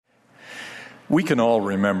We can all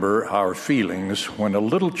remember our feelings when a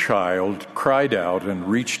little child cried out and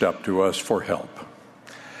reached up to us for help.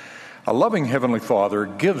 A loving Heavenly Father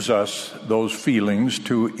gives us those feelings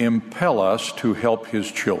to impel us to help His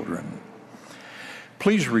children.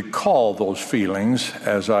 Please recall those feelings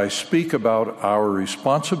as I speak about our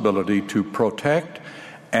responsibility to protect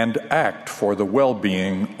and act for the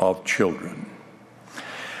well-being of children.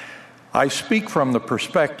 I speak from the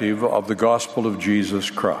perspective of the gospel of Jesus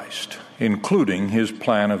Christ, including His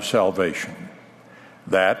plan of salvation.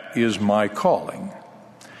 That is my calling.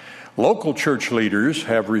 Local church leaders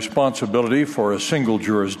have responsibility for a single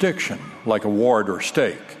jurisdiction, like a ward or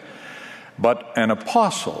stake. But an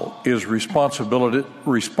apostle is responsible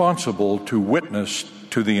to witness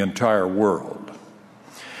to the entire world.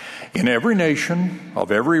 In every nation,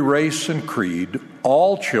 of every race and creed,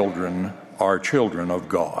 all children are children of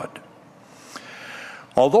God.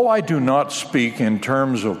 Although I do not speak in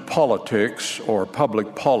terms of politics or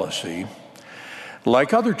public policy,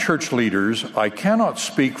 like other church leaders, I cannot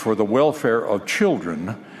speak for the welfare of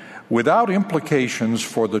children without implications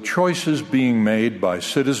for the choices being made by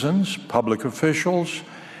citizens, public officials,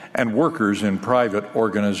 and workers in private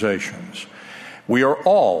organizations. We are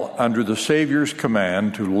all under the Savior's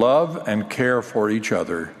command to love and care for each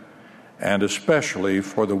other, and especially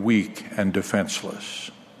for the weak and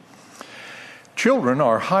defenseless. Children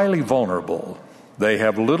are highly vulnerable. They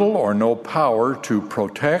have little or no power to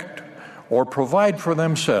protect or provide for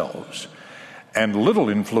themselves, and little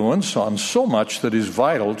influence on so much that is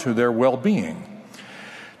vital to their well-being.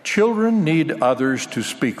 Children need others to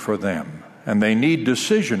speak for them, and they need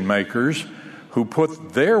decision makers who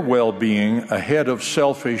put their well-being ahead of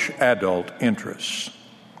selfish adult interests.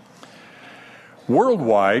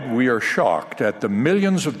 Worldwide, we are shocked at the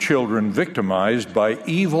millions of children victimized by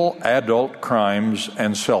evil adult crimes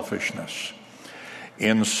and selfishness.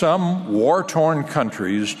 In some war-torn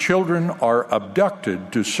countries, children are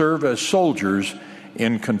abducted to serve as soldiers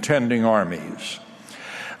in contending armies.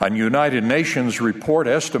 A United Nations report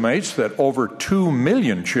estimates that over 2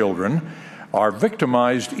 million children are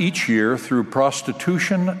victimized each year through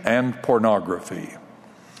prostitution and pornography.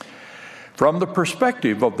 From the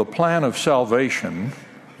perspective of the plan of salvation,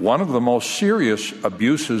 one of the most serious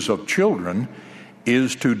abuses of children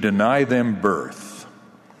is to deny them birth.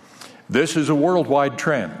 This is a worldwide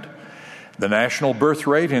trend. The national birth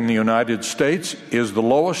rate in the United States is the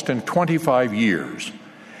lowest in 25 years,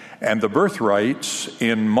 and the birth rates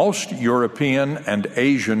in most European and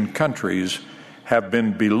Asian countries have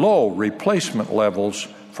been below replacement levels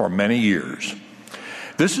for many years.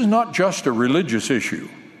 This is not just a religious issue.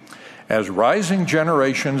 As rising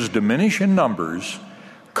generations diminish in numbers,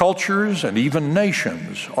 cultures and even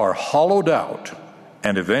nations are hollowed out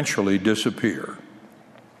and eventually disappear.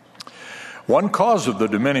 One cause of the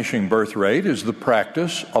diminishing birth rate is the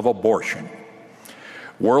practice of abortion.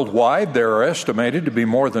 Worldwide, there are estimated to be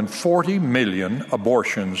more than 40 million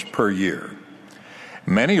abortions per year.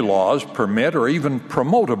 Many laws permit or even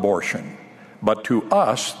promote abortion, but to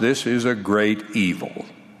us, this is a great evil.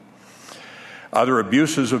 Other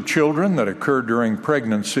abuses of children that occur during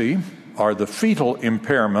pregnancy are the fetal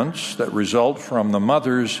impairments that result from the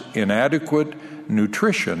mother's inadequate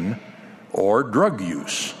nutrition or drug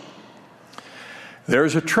use. There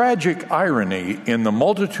is a tragic irony in the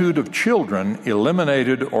multitude of children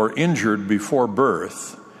eliminated or injured before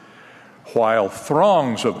birth, while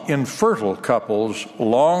throngs of infertile couples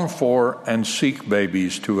long for and seek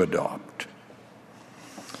babies to adopt.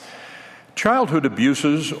 Childhood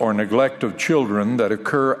abuses or neglect of children that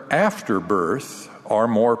occur after birth are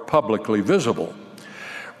more publicly visible.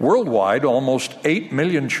 Worldwide, almost 8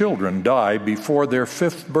 million children die before their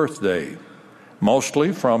 5th birthday,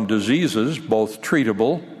 mostly from diseases both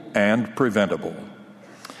treatable and preventable.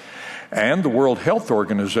 And the World Health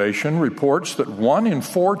Organization reports that 1 in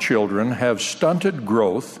 4 children have stunted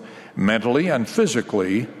growth mentally and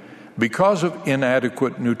physically because of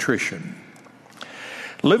inadequate nutrition.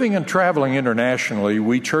 Living and traveling internationally,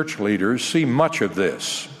 we church leaders see much of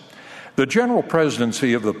this. The General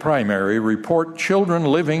Presidency of the Primary report children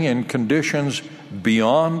living in conditions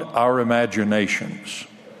beyond our imaginations.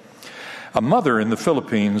 A mother in the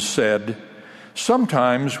Philippines said,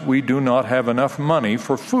 "Sometimes we do not have enough money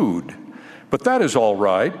for food, but that is all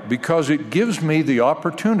right because it gives me the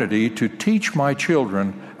opportunity to teach my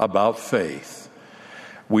children about faith.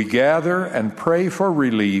 We gather and pray for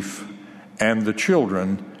relief, and the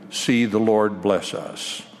children see the Lord bless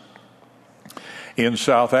us." In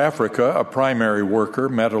South Africa, a primary worker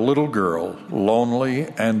met a little girl, lonely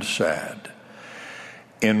and sad.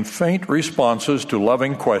 In faint responses to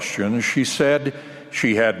loving questions, she said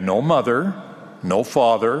she had no mother, no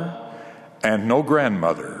father, and no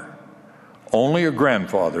grandmother, only a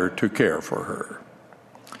grandfather to care for her.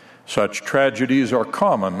 Such tragedies are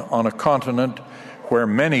common on a continent where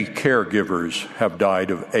many caregivers have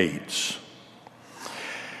died of AIDS.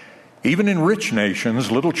 Even in rich nations,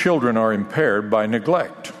 little children are impaired by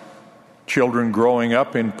neglect. Children growing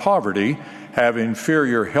up in poverty have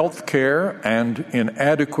inferior health care and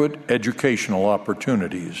inadequate educational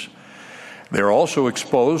opportunities. They're also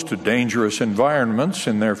exposed to dangerous environments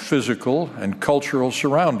in their physical and cultural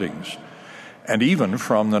surroundings, and even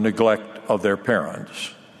from the neglect of their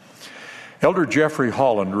parents. Elder Jeffrey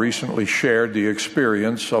Holland recently shared the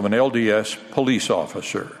experience of an LDS police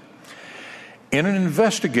officer. In an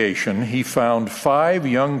investigation, he found 5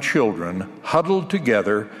 young children huddled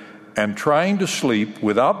together and trying to sleep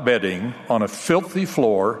without bedding on a filthy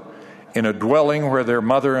floor in a dwelling where their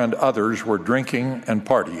mother and others were drinking and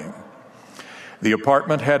partying. The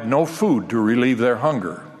apartment had no food to relieve their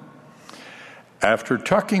hunger. After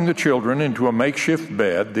tucking the children into a makeshift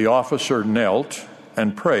bed, the officer knelt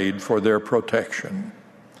and prayed for their protection.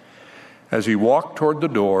 As he walked toward the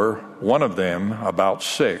door, one of them, about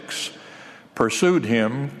 6, pursued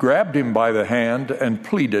him, grabbed him by the hand, and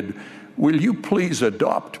pleaded, "Will you please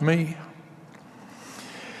adopt me?"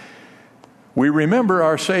 We remember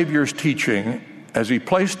our Savior's teaching as he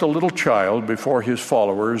placed a little child before his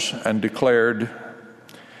followers and declared,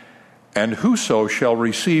 "And whoso shall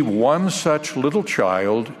receive one such little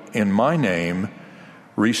child in my name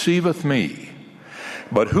receiveth me.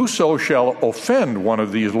 But whoso shall offend one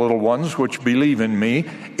of these little ones which believe in me,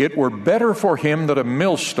 it were better for him that a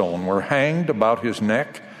millstone were hanged about his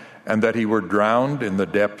neck, and that he were drowned in the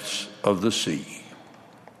depths of the sea."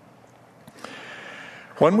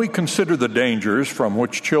 When we consider the dangers from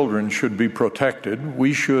which children should be protected,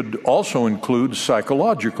 we should also include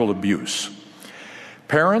psychological abuse.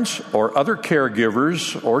 Parents or other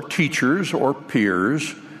caregivers or teachers or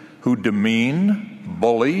peers who demean,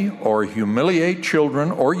 bully, or humiliate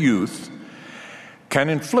children or youth can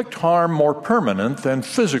inflict harm more permanent than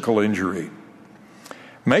physical injury.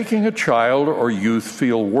 Making a child or youth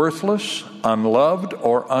feel worthless, unloved,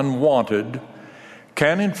 or unwanted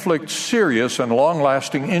can inflict serious and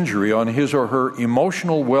long-lasting injury on his or her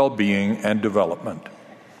emotional well-being and development.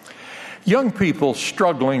 Young people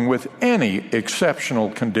struggling with any exceptional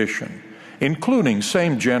condition, including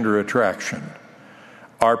same-gender attraction,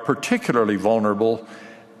 are particularly vulnerable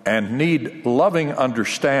and need loving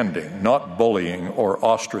understanding, not bullying or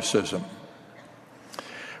ostracism.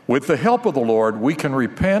 With the help of the Lord, we can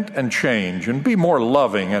repent and change and be more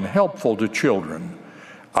loving and helpful to children,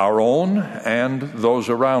 our own and those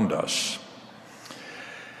around us.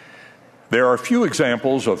 There are few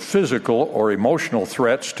examples of physical or emotional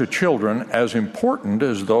threats to children as important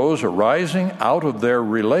as those arising out of their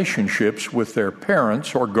relationships with their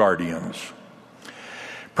parents or guardians.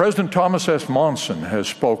 President Thomas S. Monson has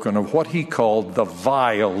spoken of what he called the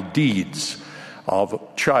vile deeds of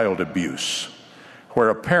child abuse, where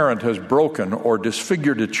a parent has broken or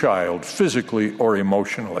disfigured a child physically or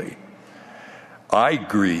emotionally. I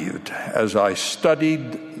grieved as I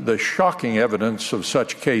studied the shocking evidence of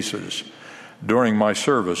such cases during my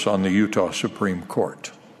service on the Utah Supreme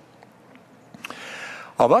Court.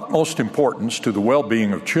 Of utmost importance to the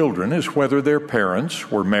well-being of children is whether their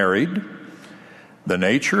parents were married, the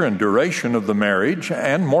nature and duration of the marriage,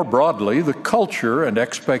 and more broadly, the culture and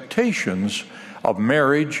expectations of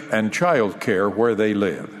marriage and child care where they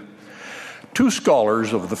live. 2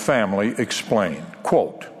 scholars of the family explain,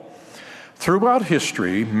 quote, "Throughout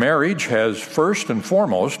history, marriage has first and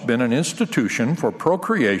foremost been an institution for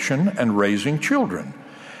procreation and raising children.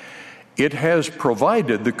 It has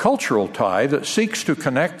provided the cultural tie that seeks to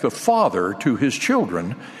connect the father to his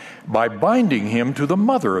children by binding him to the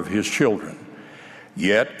mother of his children.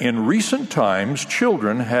 Yet in recent times,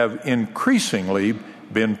 children have increasingly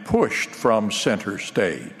been pushed from center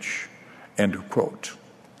stage." End of quote.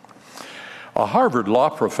 A Harvard law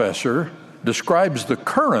professor describes the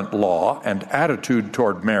current law and attitude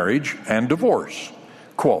toward marriage and divorce.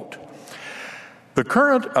 Quote, "The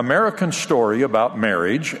current American story about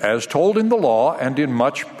marriage, as told in the law and in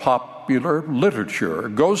much popular literature,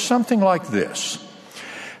 goes something like this.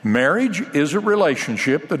 Marriage is a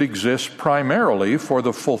relationship that exists primarily for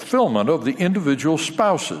the fulfillment of the individual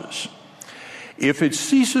spouses. If it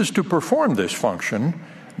ceases to perform this function,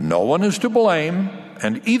 no one is to blame,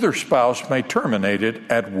 and either spouse may terminate it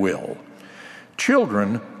at will.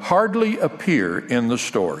 Children hardly appear in the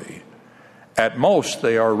story. At most,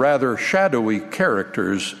 they are rather shadowy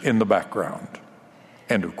characters in the background."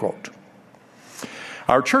 End of quote.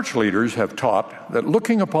 Our church leaders have taught that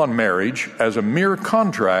looking upon marriage as a mere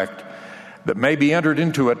contract that may be entered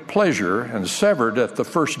into at pleasure and severed at the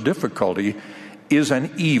first difficulty is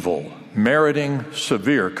an evil meriting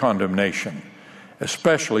severe condemnation,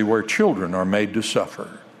 especially where children are made to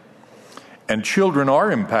suffer. And children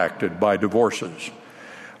are impacted by divorces.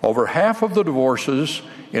 Over half of the divorces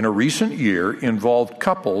in a recent year involved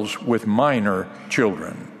couples with minor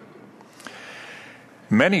children.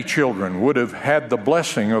 Many children would have had the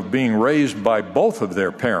blessing of being raised by both of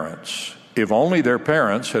their parents if only their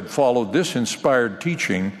parents had followed this inspired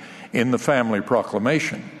teaching in the family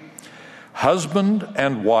proclamation. Husband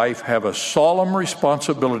and wife have a solemn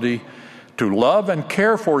responsibility to love and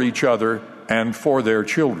care for each other and for their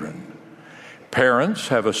children. Parents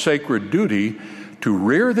have a sacred duty to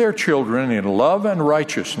rear their children in love and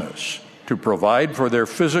righteousness, to provide for their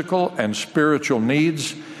physical and spiritual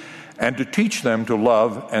needs, and to teach them to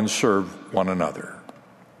love and serve one another.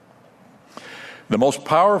 The most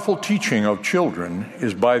powerful teaching of children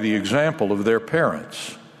is by the example of their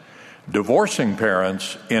parents. Divorcing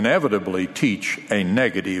parents inevitably teach a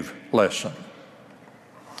negative lesson.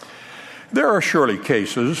 There are surely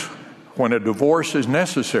cases when a divorce is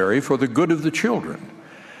necessary for the good of the children,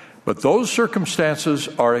 but those circumstances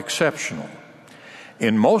are exceptional.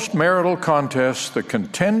 In most marital contests, the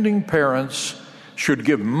contending parents should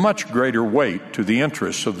give much greater weight to the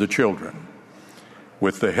interests of the children.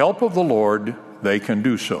 With the help of the Lord, they can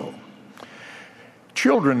do so.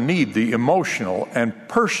 Children need the emotional and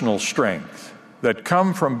personal strength that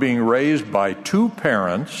come from being raised by two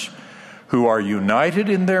parents who are united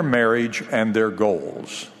in their marriage and their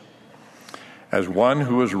goals. As one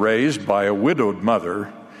who was raised by a widowed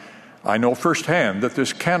mother, I know firsthand that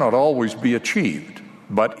this cannot always be achieved,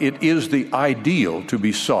 but it is the ideal to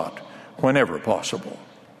be sought whenever possible.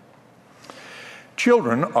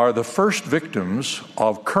 Children are the first victims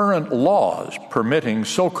of current laws permitting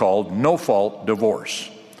so-called no-fault divorce.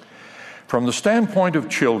 From the standpoint of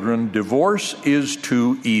children, divorce is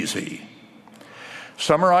too easy.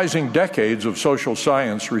 Summarizing decades of social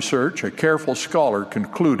science research, a careful scholar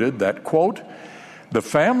concluded that, quote, the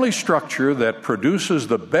family structure that produces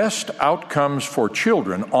the best outcomes for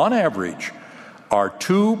children, on average, are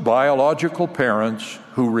two biological parents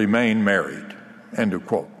who remain married, end of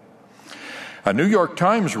quote. A New York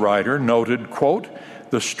Times writer noted, quote,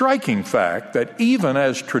 the striking fact that even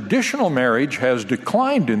as traditional marriage has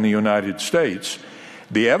declined in the United States,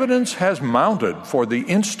 the evidence has mounted for the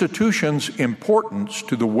institution's importance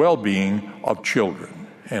to the well-being of children,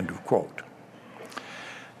 end of quote.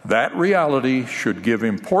 That reality should give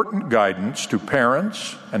important guidance to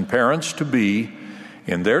parents and parents-to-be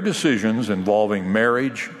in their decisions involving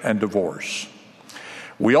marriage and divorce.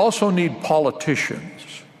 We also need politicians,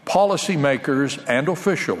 policymakers, and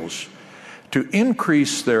officials to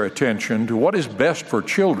increase their attention to what is best for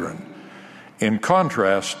children, in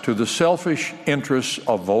contrast to the selfish interests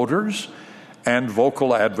of voters and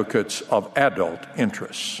vocal advocates of adult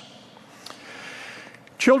interests.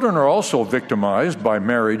 Children are also victimized by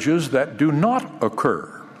marriages that do not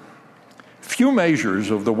occur. Few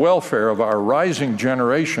measures of the welfare of our rising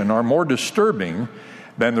generation are more disturbing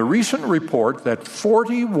than the recent report that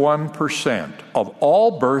 41% of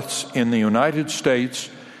all births in the United States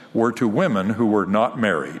were to women who were not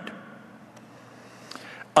married.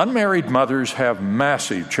 Unmarried mothers have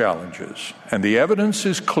massive challenges, and the evidence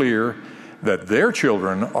is clear that their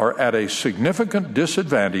children are at a significant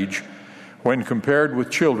disadvantage when compared with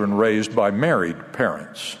children raised by married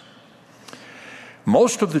parents.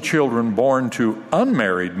 Most of the children born to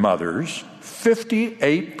unmarried mothers,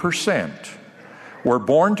 58%, were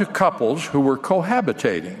born to couples who were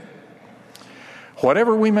cohabitating.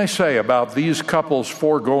 Whatever we may say about these couples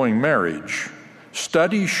foregoing marriage,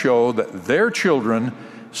 studies show that their children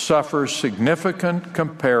suffer significant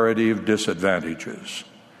comparative disadvantages.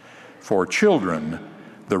 For children,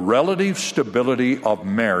 the relative stability of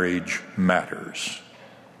marriage matters.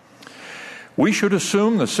 We should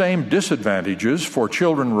assume the same disadvantages for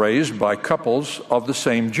children raised by couples of the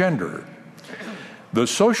same gender. The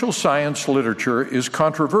social science literature is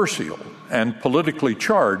controversial and politically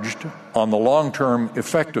charged on the long-term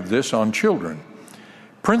effect of this on children,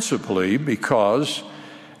 principally because,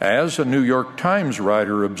 as a New York Times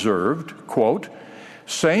writer observed, quote,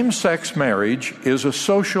 same-sex marriage is a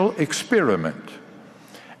social experiment,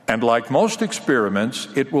 and like most experiments,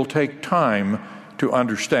 it will take time to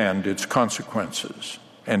understand its consequences,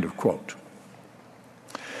 end of quote.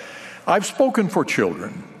 I've spoken for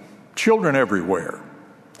children everywhere.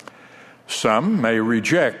 Some may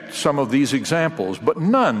reject some of these examples, but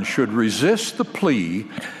none should resist the plea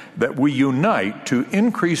that we unite to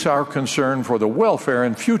increase our concern for the welfare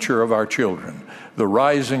and future of our children, the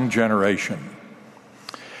rising generation.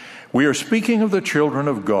 We are speaking of the children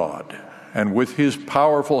of God, and with His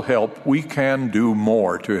powerful help, we can do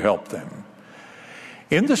more to help them.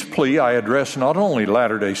 In this plea, I address not only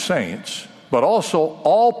Latter-day Saints, but also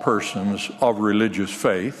all persons of religious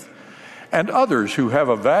faith and others who have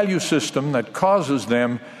a value system that causes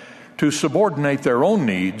them to subordinate their own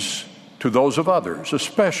needs to those of others,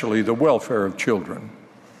 especially the welfare of children.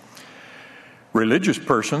 Religious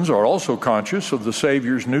persons are also conscious of the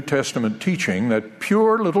Savior's New Testament teaching that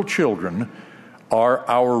pure little children are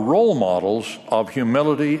our role models of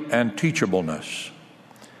humility and teachableness.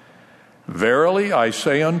 Verily I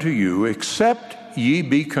say unto you, except ye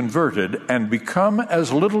be converted and become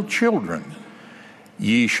as little children,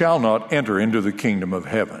 ye shall not enter into the kingdom of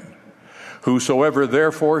heaven. Whosoever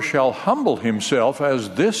therefore shall humble himself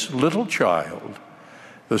as this little child,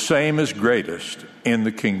 the same is greatest in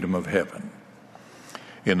the kingdom of heaven.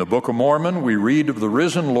 In the Book of Mormon, we read of the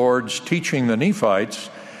risen Lord's teaching the Nephites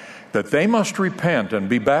that they must repent and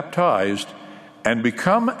be baptized and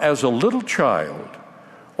become as a little child,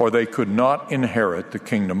 or they could not inherit the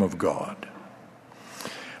kingdom of God.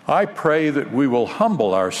 I pray that we will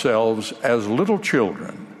humble ourselves as little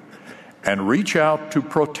children and reach out to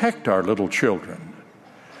protect our little children,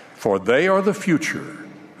 for they are the future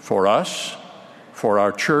for us, for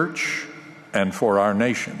our church, and for our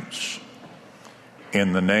nations.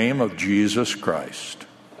 In the name of Jesus Christ,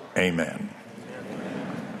 amen.